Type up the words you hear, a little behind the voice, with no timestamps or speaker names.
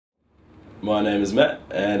My name is Matt,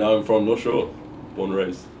 and I'm from North Shore, born and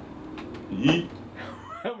raised. Yeet.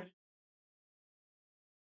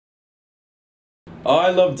 I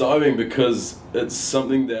love diving because it's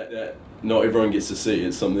something that not everyone gets to see.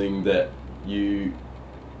 It's something that you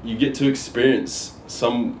get to experience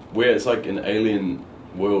somewhere. It's like an alien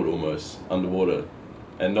world almost, underwater,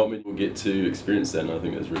 and not many people get to experience that, and I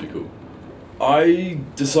think that's really cool. I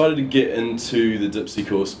decided to get into the Dipsy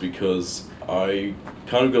course because I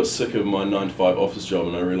kind of got sick of my 9-to-5 office job,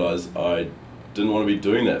 and I realised I didn't want to be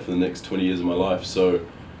doing that for the next 20 years of my life. So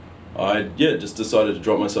I just decided to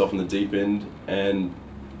drop myself in the deep end and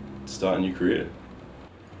start a new career.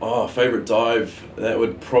 Oh, favourite dive? That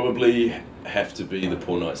would probably have to be the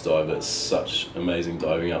Poor Knights dive. It's such amazing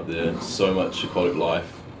diving out there, so much aquatic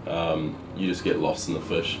life. You just get lost in the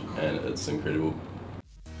fish and it's incredible.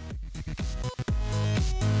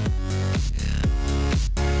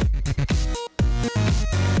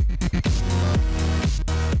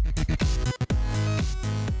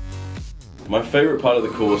 My favourite part of the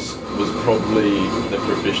course was probably the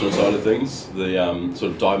professional side of things, the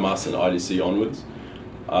sort of dive master and IDC onwards,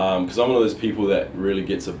 because I'm one of those people that really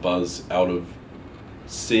gets a buzz out of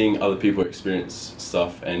seeing other people experience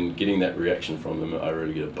stuff and getting that reaction from them. I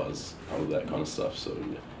really get a buzz out of that kind of stuff. So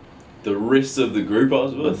yeah. The rest of the group I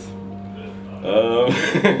was with,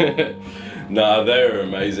 nah, they were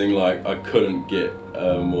amazing. Like, I couldn't get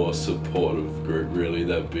a more supportive group, really.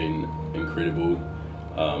 They've been incredible.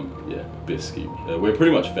 Yeah, best ski. We're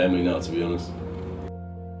pretty much family now, to be honest.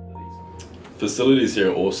 Facilities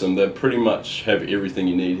here are awesome. They pretty much have everything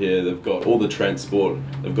you need here. They've got all the transport,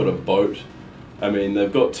 they've got a boat. I mean,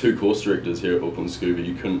 they've got 2 course directors here at Auckland Scuba.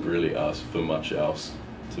 You couldn't really ask for much else,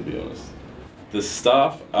 to be honest. The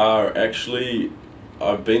staff are actually,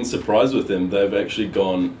 I've been surprised with them. They've actually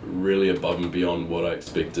gone really above and beyond what I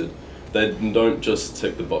expected. They don't just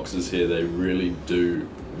tick the boxes here, they really do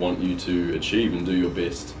want you to achieve and do your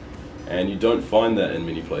best. And you don't find that in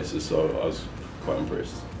many places, so I was quite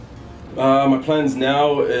impressed. My plans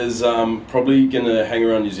now is probably going to hang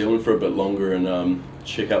around New Zealand for a bit longer and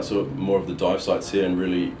check out sort of more of the dive sites here, and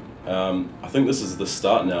really, I think this is the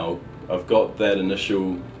start now. I've got that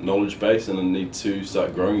initial knowledge base and I need to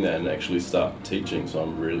start growing that and actually start teaching, so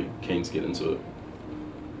I'm really keen to get into it.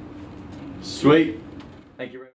 Sweet. Thank you.